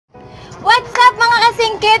What's up mga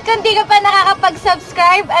kasingkit? Kung di ka pa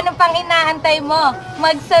nakakapag-subscribe, ano pang inaantay mo?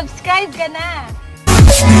 Mag-subscribe ka na!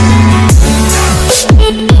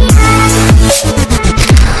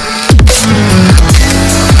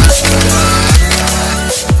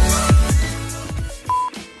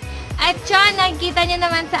 At Jhon, nakikita nyo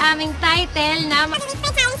naman sa aming title na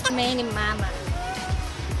kami ni Mama.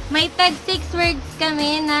 May tag 6 words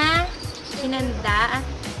kami na inanda.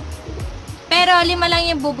 Pero 5 lang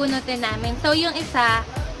yung bubunutin namin. So yung isa,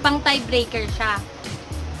 pang tiebreaker siya.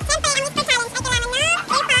 Siyempre, ang Mr. Challenge ay kailangan na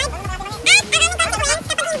AirPod at maraming consequence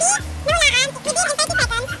kapag hindi nawalaan within 30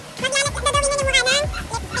 seconds. Dadawin na yung mukha ng lipstick.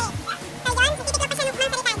 So yun, titiklop pa siya ng mga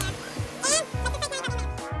salita niya. And, mag-subscribe na kami.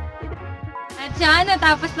 At Jhon,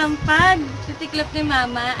 natapos ng pag-titiklop ni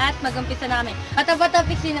Mama at mag-umpisa na kami. Bata-bata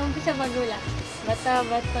fix din, umpisa magula.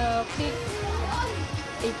 Bata-bata fix.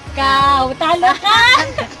 Ikaw, talo ka!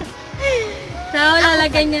 So,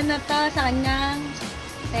 lalagyan niya na to sa kanyang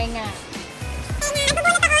tenga.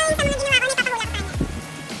 Nagugulat ako sa mga ginawa ko, napapahula ko sa kanya.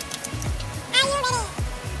 Are you ready?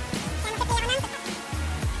 Kaya magpapila ko ng tutok.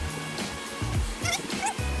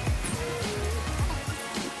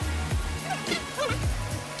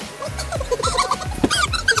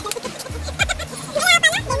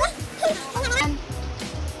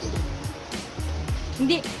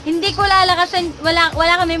 Hindi ko lalakasan, wala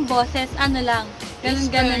kaming boses, ano lang.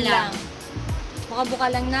 Ganun lang.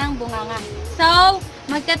 Buka-buka lang ng bunganga. So,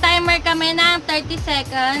 magta-timer kami ng 30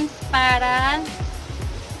 seconds para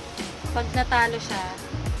pag natalo siya.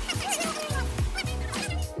 At yun, ito na ang aming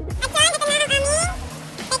 30 seconds. Yan.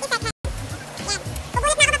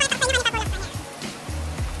 Pupulit na ako papatak sa inyo, halika pulak sa niya.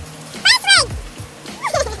 First word!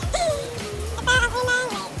 Ito ang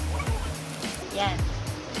unang word. Yan.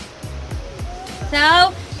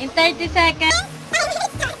 So, in 30 seconds,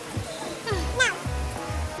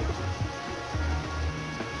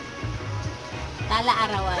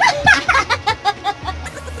 tala-arawan.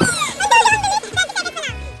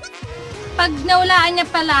 Pag naulaan niya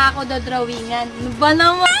pala ako, dodrawingan. Ano ba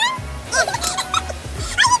naman?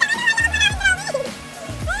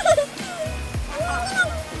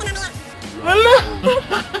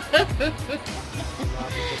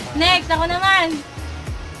 Next, ako naman.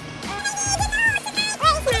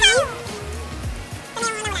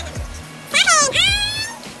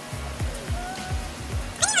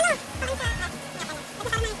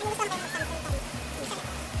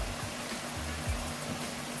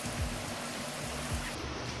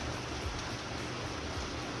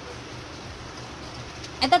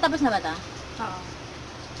 Ito, tapos na ba ito? Oo.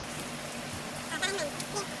 First word.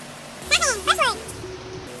 Again, 30 seconds.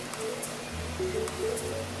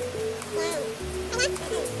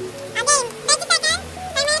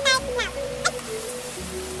 Timer start now.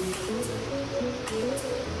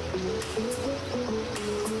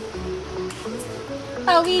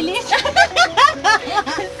 Tawilis?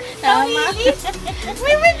 Tawilis?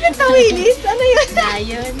 May word na tawilis? Ano yun?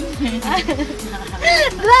 Dayon.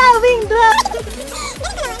 Drawing.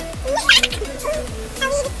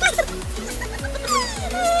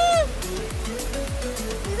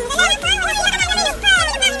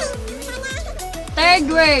 Third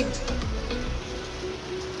word.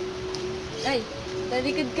 Ay,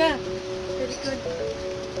 talikod ka. Talikod.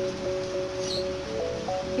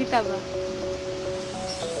 Kita ba?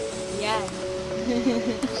 Yan.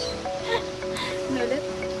 Nulit.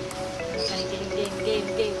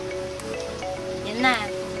 Game. Yan na.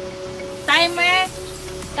 Timer.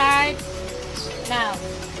 Start. Now.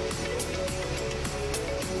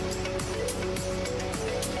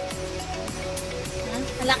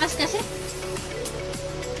 Malakas kasi.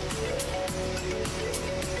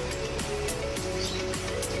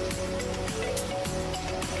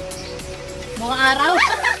 Mga araw.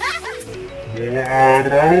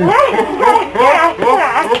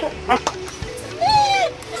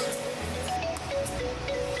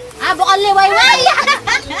 Bukal liwayway.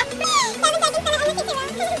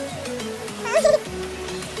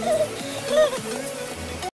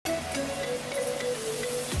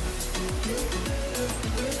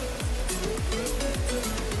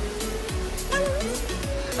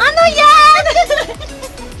 Ano yan?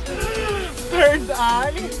 Third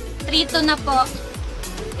eye. 3-2 na po.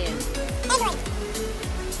 Ayan.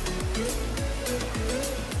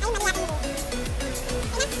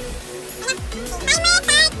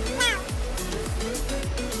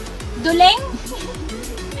 Duleng?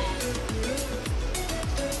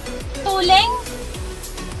 Tuleng?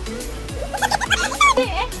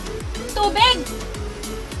 Tubig?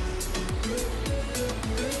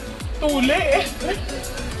 Tuli.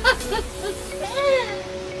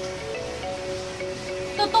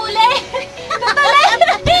 Tutuli! Tutuli!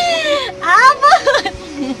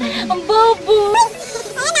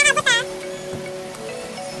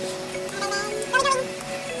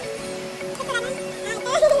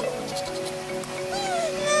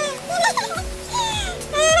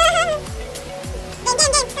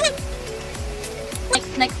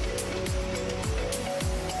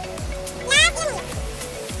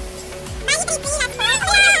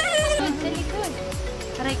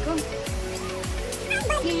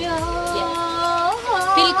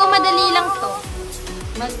 Feel ko madali lang to.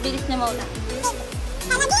 Magbilis na maula.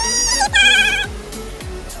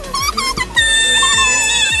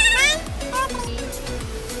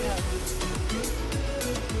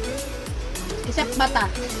 Isip bata.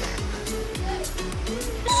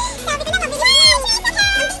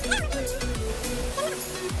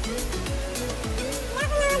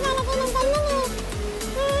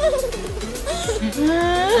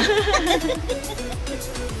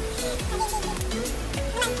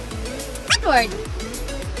 Word.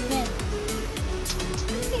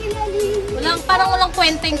 Parang walang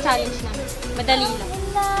kwenta yung challenge namin. Madali lang.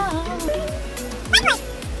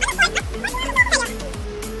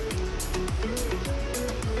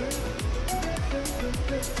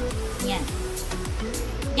 Yan.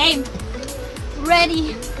 Game.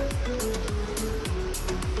 Ready.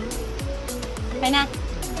 Okay na.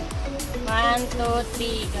 1, 2,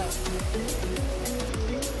 3, go.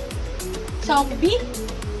 Zombie?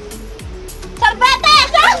 Sorbete!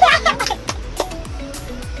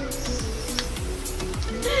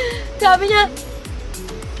 Sabi niya.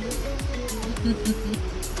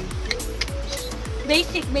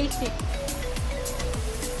 Basic, basic.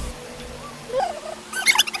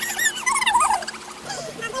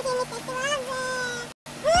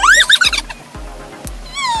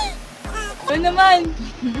 Ano naman?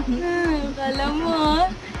 Kala mo,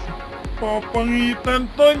 Papangitan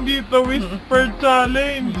to, hindi to whisper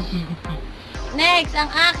challenge. Next,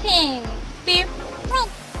 ang aking fifth.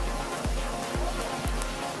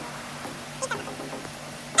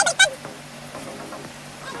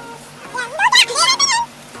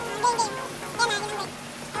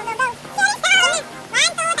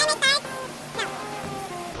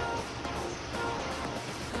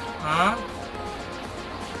 Ha?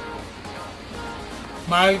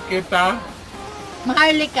 Mahal kita?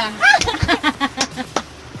 Maharlika.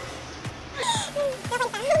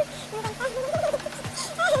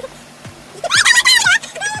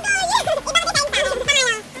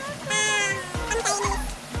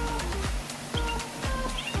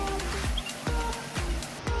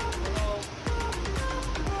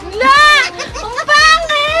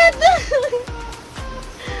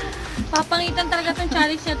 Papangitan talaga tong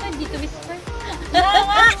challenge na to, hindi to whisper.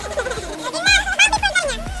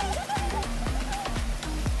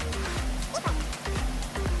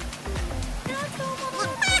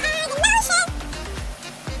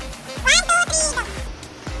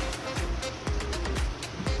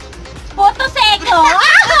 Photo seko!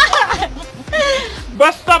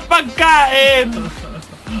 Basta pagkain!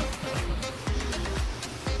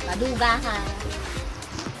 Paduga ka.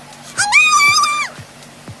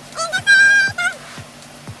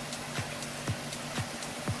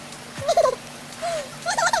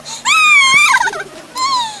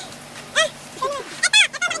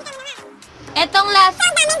 Etong last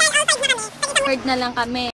word na lang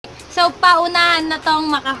kami. So, paunahan na tong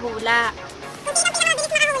makahula.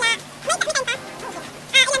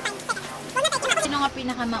 Sino nga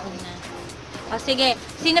pinakamauna? O sige,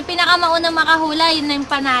 sino pinakamaunang makahula, yun na yung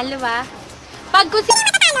panalo, ha? Pag kung sino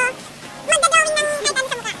matatalo, magdagawin ng item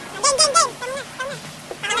sa mukha. Game.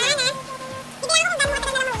 Tama na. Ibigyan ako kung gano'n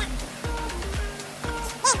matagal na mahula.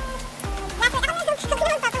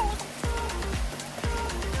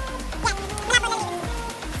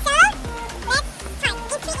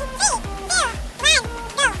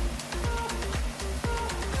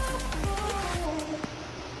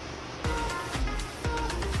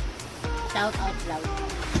 Shout out loud.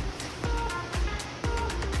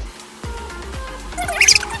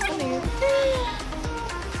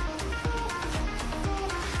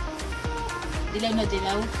 Dilaw na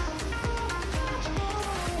dilaw.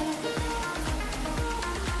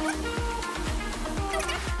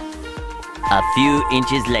 A few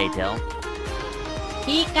inches later.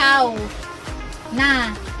 Ikaw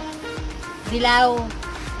na dilaw.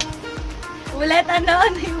 Ulit ano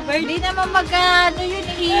yung word? Hindi naman magkano yun,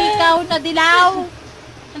 ikaw na dilaw.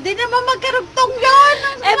 Hindi naman magkarugtong yun.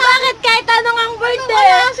 Eh bakit kahit anong ang word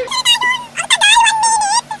eh?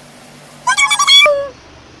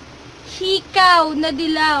 Hikaw na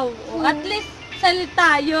dilaw. O, at least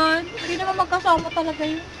salita yun. Hindi naman magkasama talaga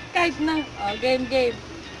yun. Kahit na. O, game.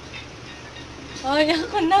 Oy,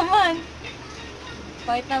 ako naman.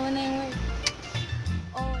 Pakita mo na yung word.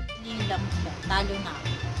 Oh, yun lang siya. Talo na ako.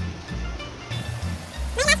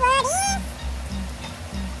 My last word is...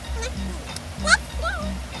 Let's go!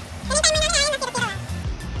 Anytime na nangyayari, nasira-sira.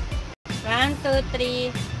 1, 2,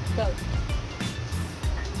 3, go.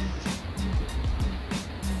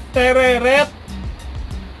 Tereret!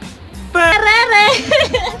 Terere!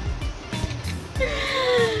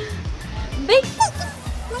 Basic!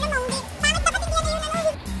 Malamang, bakit dapat hindi yan yung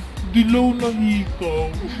ano? dilaw na hikaw.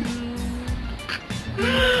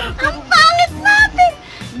 Ang pangit natin!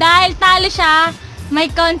 Dahil talo siya, may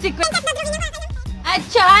consequence. At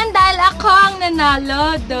Jhon, dahil ako ang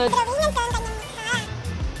nanalo, dude.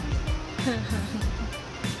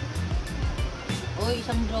 Oy,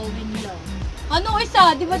 isang drawing lang. Ano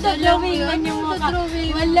isa? Di ba Isa lang dadrawingan yun. yung Ano, mukha?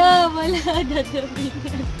 dadrawingan? Wala,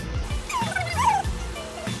 dadrawingan.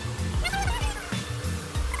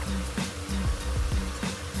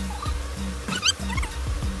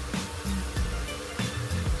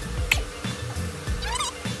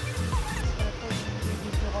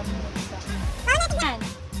 Yan.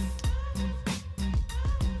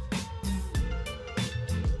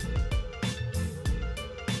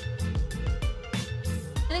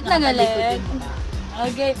 Galit na galit.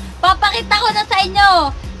 Okay. Papakita ko na sa inyo.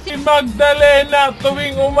 Si Magdalena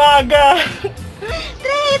tuwing umaga. 3,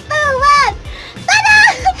 2, 1! Tada!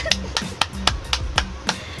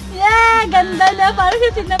 Yeah, ganda na. Parang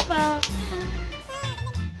siya sinapa.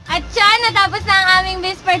 At Jhon, natapos na ang aming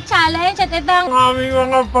Whisper Challenge. At ito ang Ang aming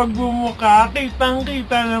mga pagbumuka,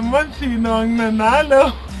 kitang-kita naman sino ang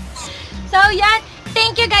nanalo. So yan,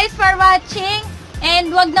 thank you guys for watching. And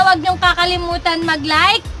wag na wag niyong kakalimutan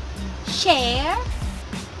mag-like, share,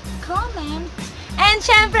 comment, and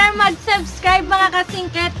syempre mag-subscribe mga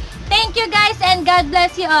kasingket. Thank you guys and God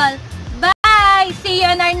bless you all. Bye! See you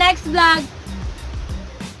on our next vlog.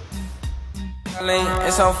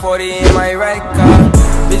 It's on 40 in my right car.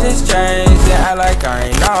 Business change, yeah, I like I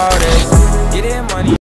ain't all this. Get in money.